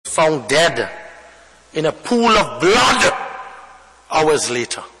found dead in a pool of blood hours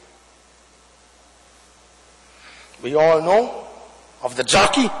later. We all know of the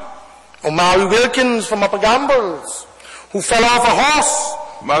jockey, Omari Wilkins from Upper Gambles, who fell off a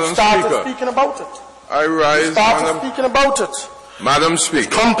horse. Madam started Speaker, speaking about it. I rise, speaking about it. Madam Speaker.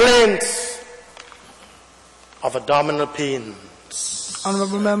 Complaints of abdominal pains.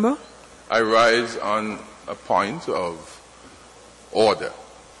 Honourable Member. I rise on a point of order.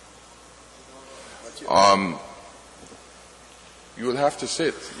 You will have to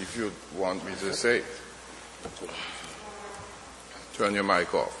sit if you want me to say it. Turn your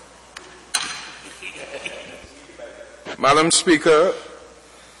mic off. Madam Speaker,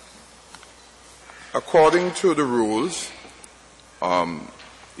 according to the rules,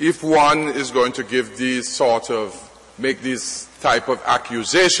 if one is going to give make this type of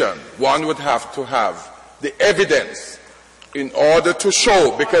accusation, one would have to have the evidence in order to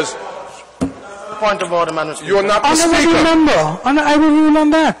show, because Point of order, Madam Speaker. You're not the Speaker. Member, I will rule on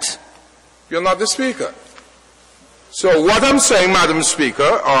that. You're not the Speaker. So what I'm saying, Madam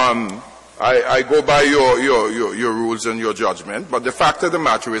Speaker, I go by your rules and your judgment, but the fact of the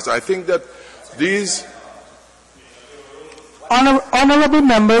matter is, I think that these... Honourable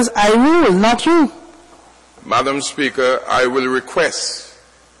members, I rule, not you. Madam Speaker, I will request,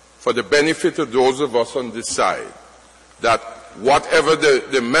 for the benefit of those of us on this side, that whatever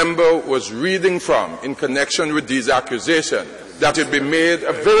the member was reading from in connection with these accusations, that it be made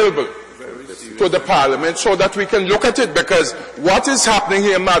available to the Parliament so that we can look at it, because what is happening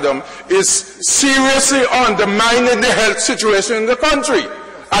here, Madam, is seriously undermining the health situation in the country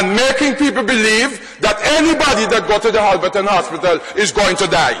and making people believe that anybody that go to the Halberton Hospital is going to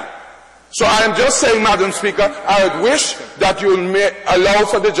die. So I am just saying, Madam Speaker, I would wish that you will allow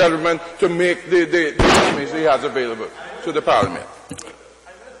for the gentleman to make the information he has available to the Parliament.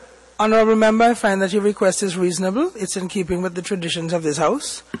 Honourable Member, I find that your request is reasonable. It's in keeping with the traditions of this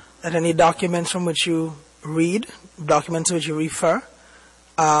House, that any documents from which you read, documents to which you refer,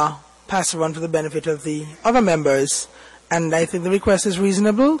 are passed on for the benefit of the other members. And I think the request is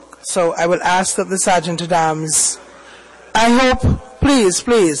reasonable, so I will ask that the Sergeant-at-Arms, I hope, please,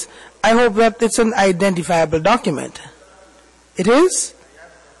 I hope that it's an identifiable document. It is?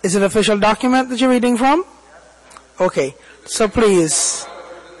 Is it an official document that you're reading from? Okay, so please,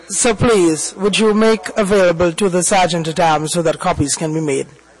 would you make available to the Sergeant-at-Arms so that copies can be made?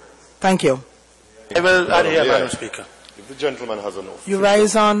 Thank you. I will adhere, Madam Speaker. If the gentleman has an official... You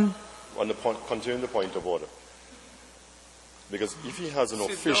rise on the point, continuing the point of order. Because if he has an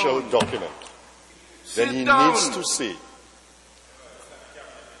official document, then he needs to say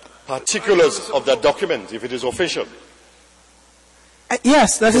particulars of that document, if it is official.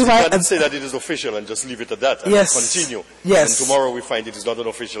 Yes, that is why... I didn't say that it is official and just leave it at that and continue. Yes. And tomorrow we find it is not an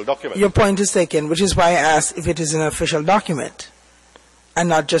official document. Your point is taken, which is why I asked if it is an official document and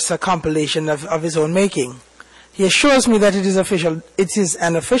not just a compilation of his own making. He assures me that it is official. It is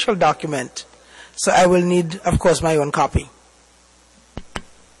an official document. So I will need, of course, my own copy.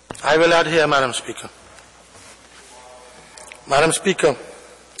 I will adhere, Madam Speaker. Madam Speaker,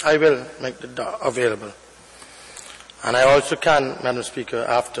 I will make it available. And I also can, Madam Speaker,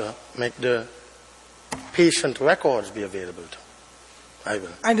 after, make the patient records be available too. I will.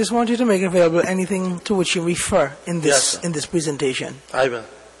 I just want you to make available anything to which you refer in this, in this presentation. I will.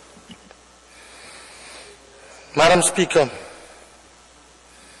 Madam Speaker,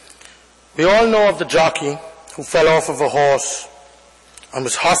 we all know of the jockey who fell off of a horse and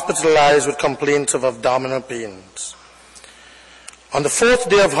was hospitalized with complaints of abdominal pains. On the 4th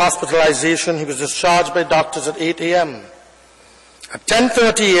day of hospitalization, he was discharged by doctors at 8 a.m. At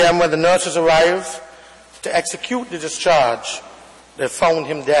 10:30 a.m., when the nurses arrived to execute the discharge, they found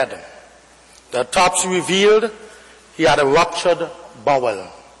him dead. The autopsy revealed he had a ruptured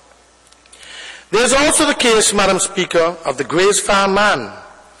bowel. There is also the case, Madam Speaker, of the Grays Farm man.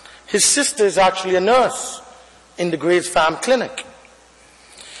 His sister is actually a nurse in the Grays Farm clinic,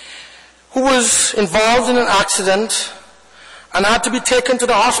 who was involved in an accident and had to be taken to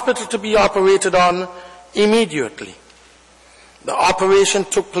the hospital to be operated on immediately. The operation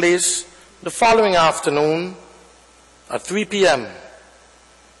took place the following afternoon at 3 p.m.,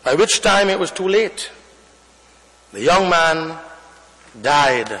 by which time it was too late. The young man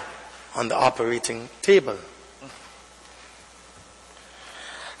died on the operating table.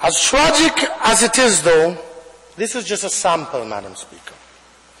 As tragic as it is, though, this is just a sample, Madam Speaker.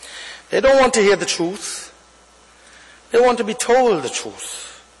 They don't want to hear the truth. They want to be told the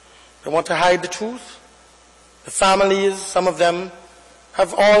truth. They want to hide the truth. The families, some of them,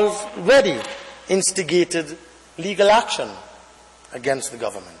 have already instigated legal action against the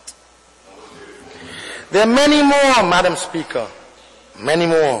government. There are many more, Madam Speaker, many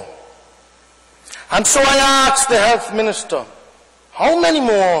more. And so I asked the Health Minister, how many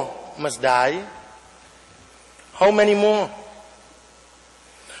more must die? How many more?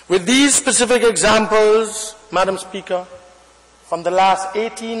 With these specific examples, Madam Speaker, from the last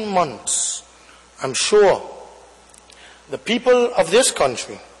 18 months, I'm sure the people of this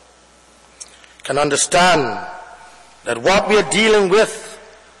country can understand that what we are dealing with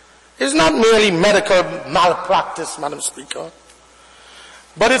is not merely medical malpractice, Madam Speaker,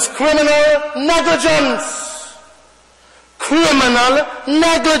 but it's criminal negligence. Criminal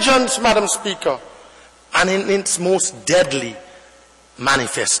negligence, Madam Speaker, and in its most deadly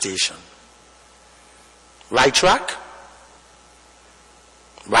manifestation. Right track?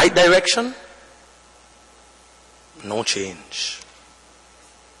 Right direction? No change.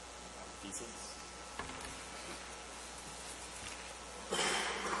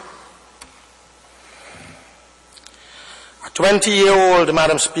 A 20-year-old,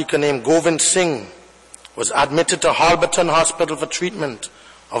 Madam Speaker, named Govind Singh was admitted to Halberton Hospital for treatment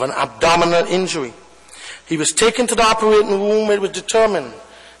of an abdominal injury. He was taken to the operating room where it was determined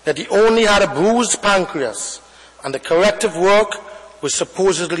that he only had a bruised pancreas and the corrective work was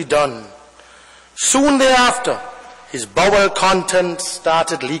supposedly done. Soon thereafter, his bowel contents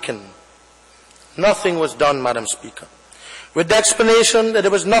started leaking. Nothing was done, Madam Speaker, with the explanation that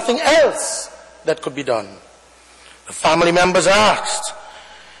there was nothing else that could be done. The family members asked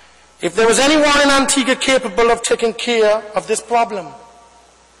if there was anyone in Antigua capable of taking care of this problem.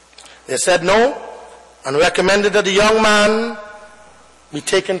 They said no and recommended that the young man be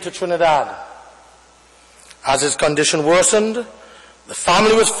taken to Trinidad. As his condition worsened, the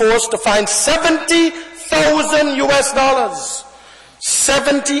family was forced to find $70,000 US,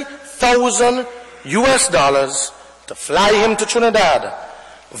 $70,000 US to fly him to Trinidad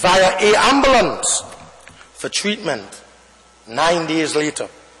via an ambulance for treatment 9 days later.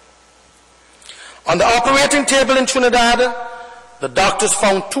 On the operating table in Trinidad, the doctors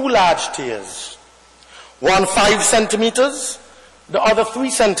found 2 large tears, one 5 centimeters, the other 3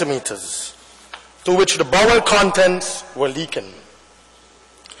 centimeters, through which the bowel contents were leaking.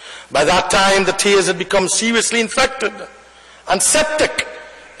 By that time, the tears had become seriously infected and septic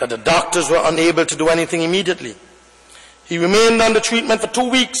that the doctors were unable to do anything immediately. He remained under treatment for 2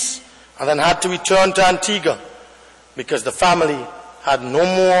 weeks and then had to return to Antigua because the family had no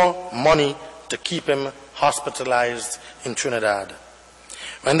more money to keep him hospitalized in Trinidad.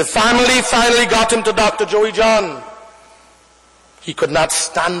 When the family finally got him to Dr. Joey John, he could not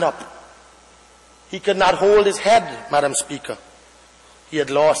stand up. He could not hold his head, Madam Speaker. He had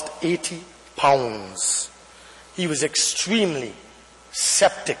lost 80 pounds. He was extremely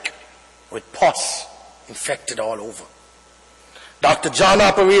septic with pus infected all over. Dr. John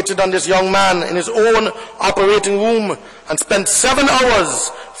operated on this young man in his own operating room and spent 7 hours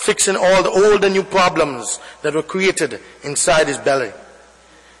fixing all the old and new problems that were created inside his belly.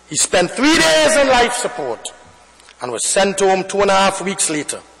 He spent 3 days on life support and was sent home 2.5 weeks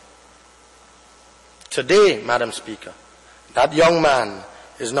later. Today, Madam Speaker, that young man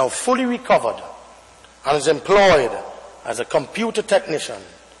is now fully recovered and is employed as a computer technician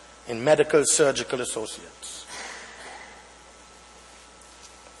in Medical Surgical Associates.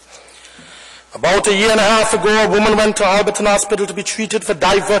 About 1.5 years ago, a woman went to Halberton Hospital to be treated for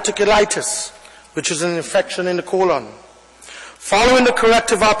diverticulitis, which is an infection in the colon. Following the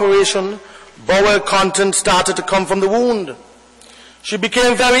corrective operation, bowel contents started to come from the wound. She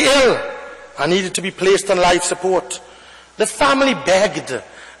became very ill and needed to be placed on life support. The family begged,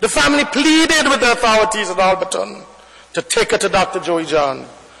 the family pleaded with the authorities at Halberton to take her to Dr. Joey John.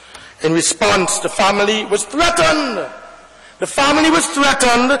 In response, the family was threatened. The family was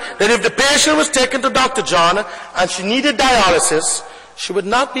threatened that if the patient was taken to Dr. John and she needed dialysis, she would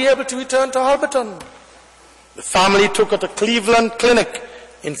not be able to return to Halberton. The family took her to Cleveland Clinic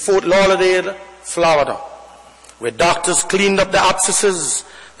in Fort Lauderdale, Florida, where doctors cleaned up the abscesses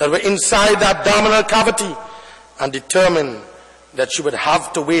that were inside the abdominal cavity and determined that she would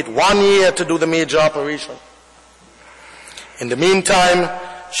have to wait 1 year to do the major operation. In the meantime,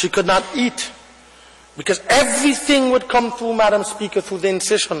 she could not eat because everything would come through, Madam Speaker, through the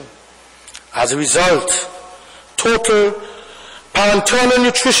incision. As a result, total parenteral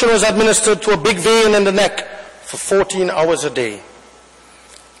nutrition was administered to a big vein in the neck for 14 hours a day.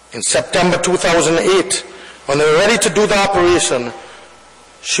 In September 2008, when they were ready to do the operation,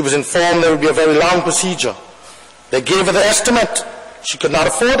 she was informed there would be a very long procedure. They gave her the estimate. She could not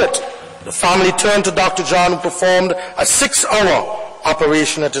afford it. The family turned to Dr. John, who performed a 6-hour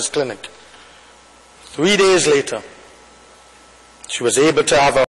operation at his clinic. 3 days later, She was able to have a